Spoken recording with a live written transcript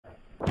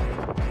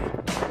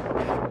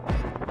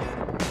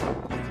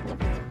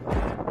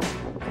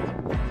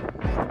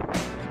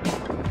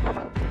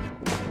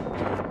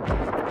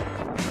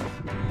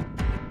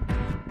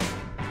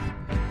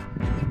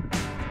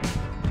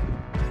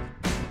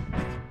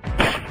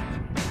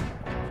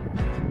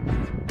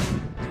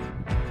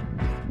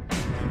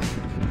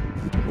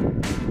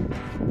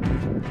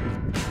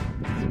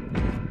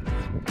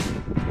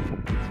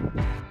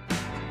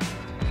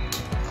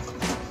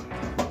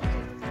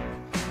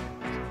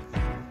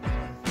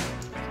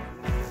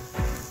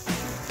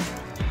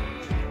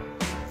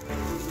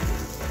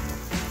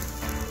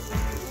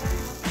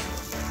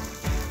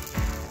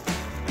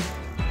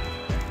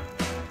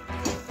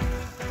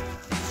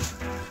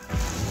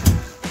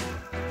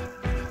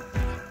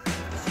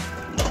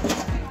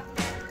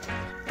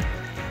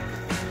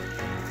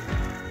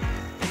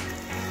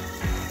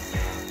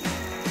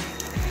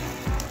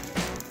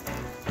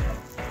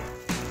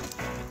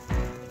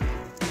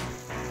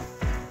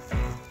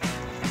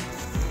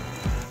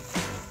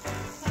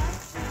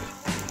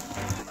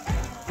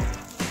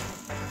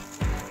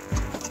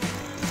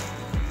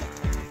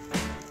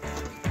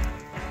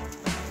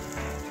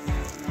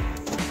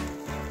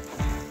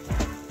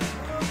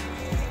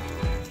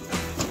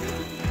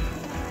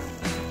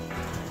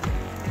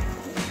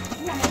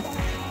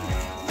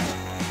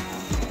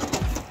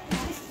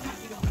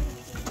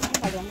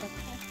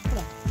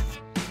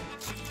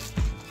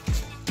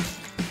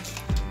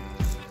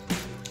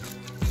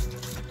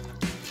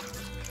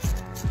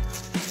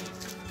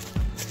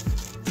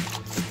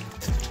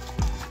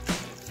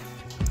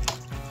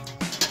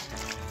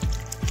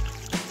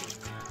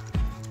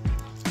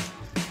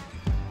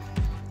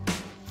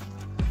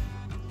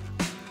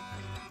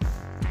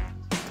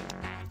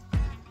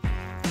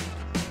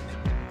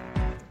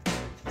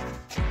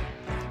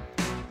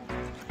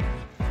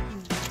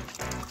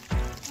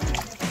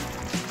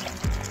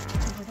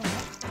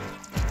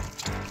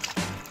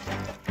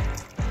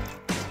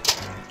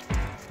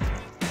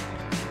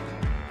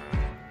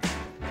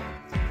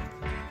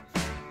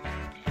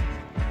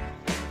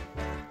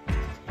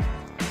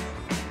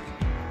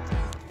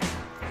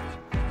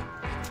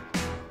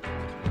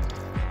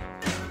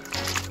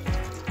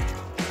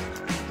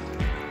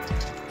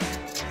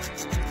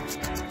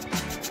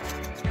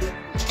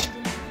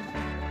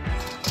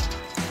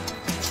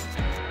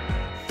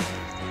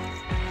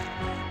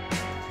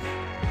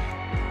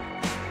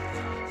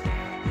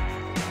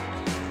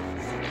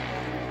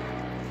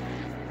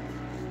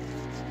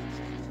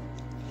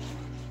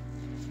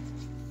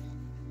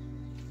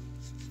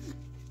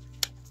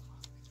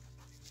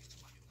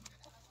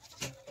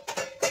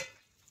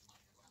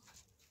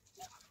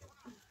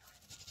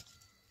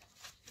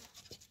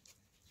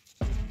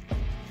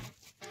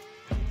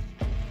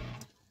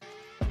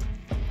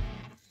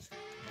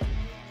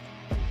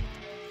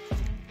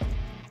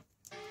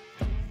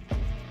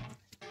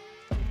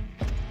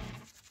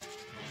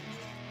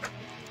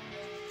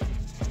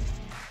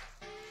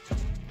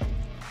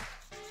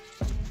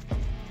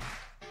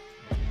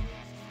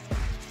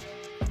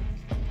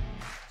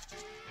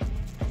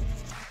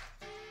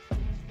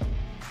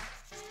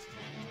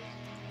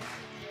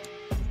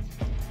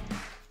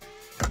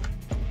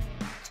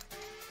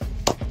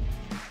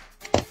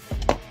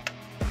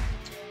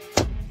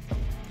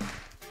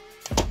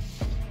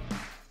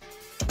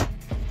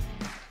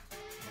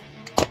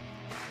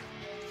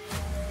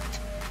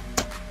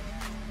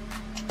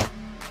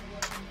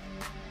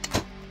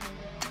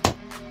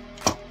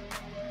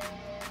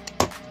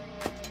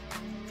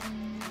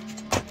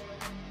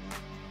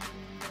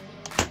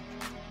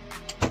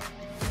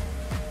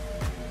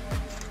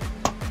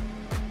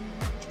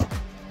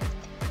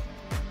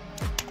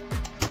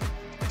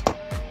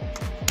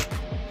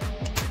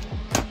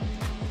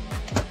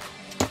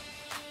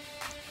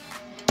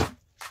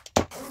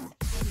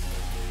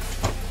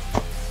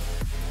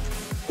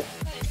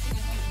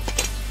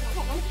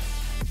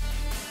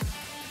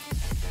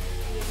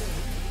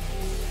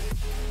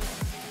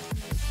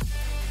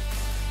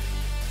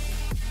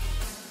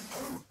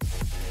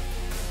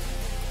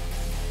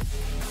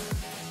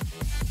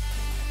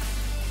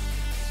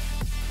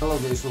Hello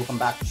guys, welcome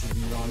back to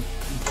Beyond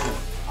Eating.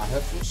 I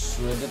have some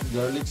shredded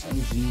garlic and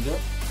ginger,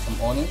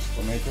 some onions,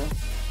 tomato.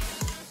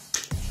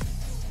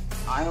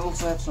 I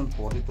also have some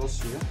potatoes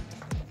here.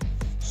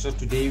 So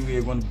today we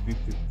are going to be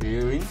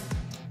preparing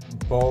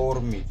boar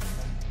meat.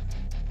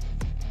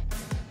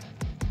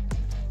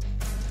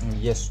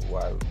 Yes,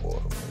 wild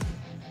boar meat.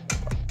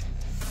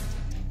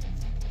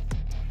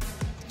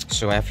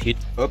 So I have heat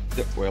up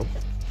the oil.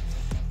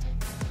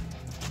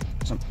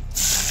 Some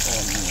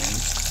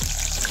onions.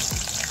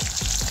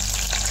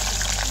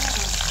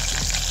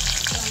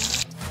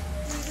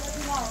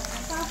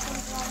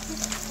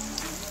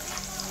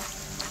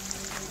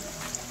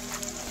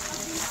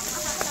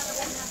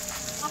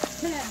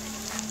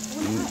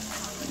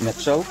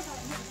 Metzel,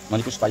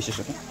 money for spices,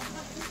 okay?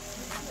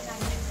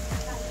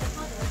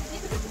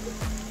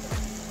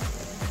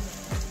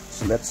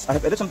 So I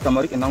have added some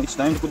turmeric, and now it's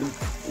time to put the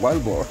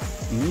wild boar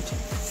meat.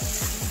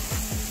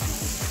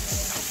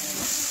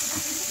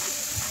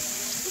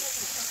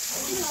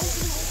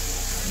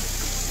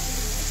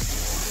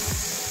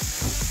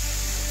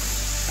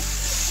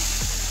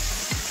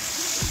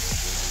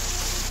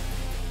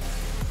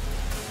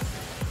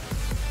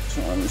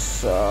 Some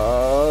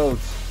salt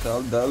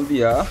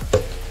dalbia.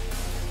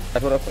 I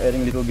thought of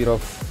adding a little bit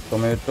of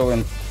tomato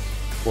and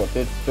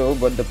potato,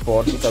 but the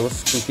pot which I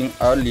was cooking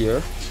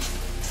earlier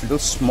is a little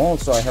small,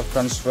 so I have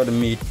transferred the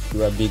meat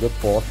to a bigger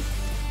pot.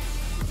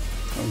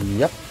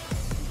 Yep.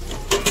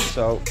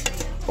 So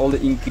all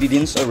the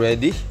ingredients are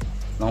ready.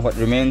 Now what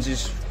remains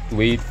is to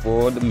wait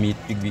for the meat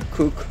to be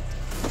cooked.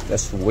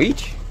 Let's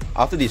wait.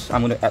 After this,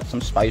 I'm going to add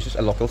some spices,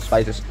 local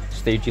spices.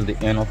 Stay till the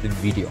end of the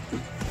video.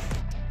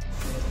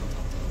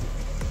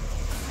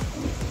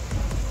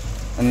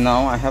 And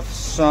now I have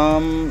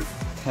some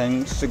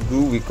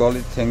tangsagu. We call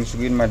it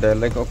tangsagu in my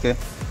dialect. Okay,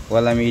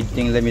 while I'm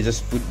eating, let me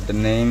just put the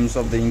names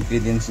of the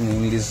ingredients in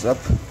English up.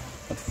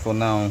 But for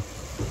now,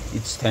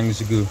 it's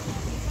tangsagu.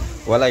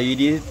 While I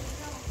eat it,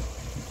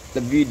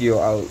 the video,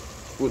 I'll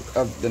put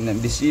up the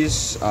name. This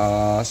is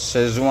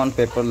Szechuan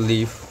pepper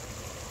leaf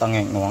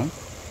tangengwang.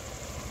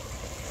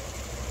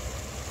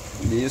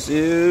 This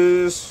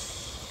is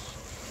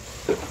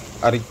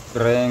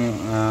arikreng,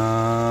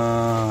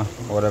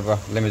 whatever.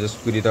 Let me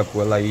just put it up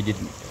while I eat it.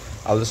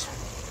 I'll just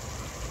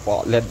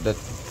let the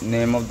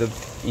name of the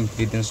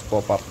ingredients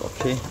pop up.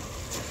 Okay,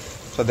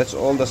 so that's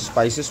all the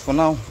spices for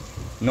now.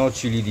 No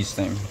chili this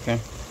time. Okay,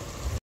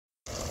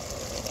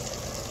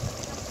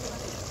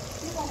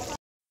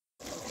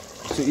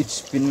 so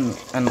it's been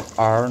an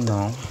hour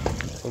now,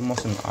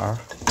 almost an hour.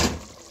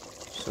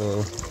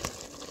 So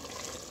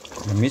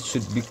the meat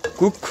should be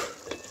cooked.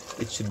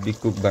 It should be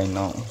cooked by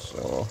now.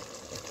 So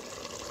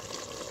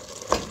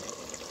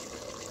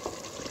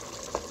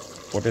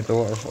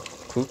potato are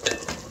cooked.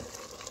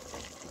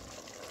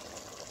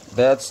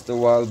 That's the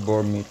wild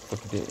boar meat for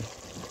today.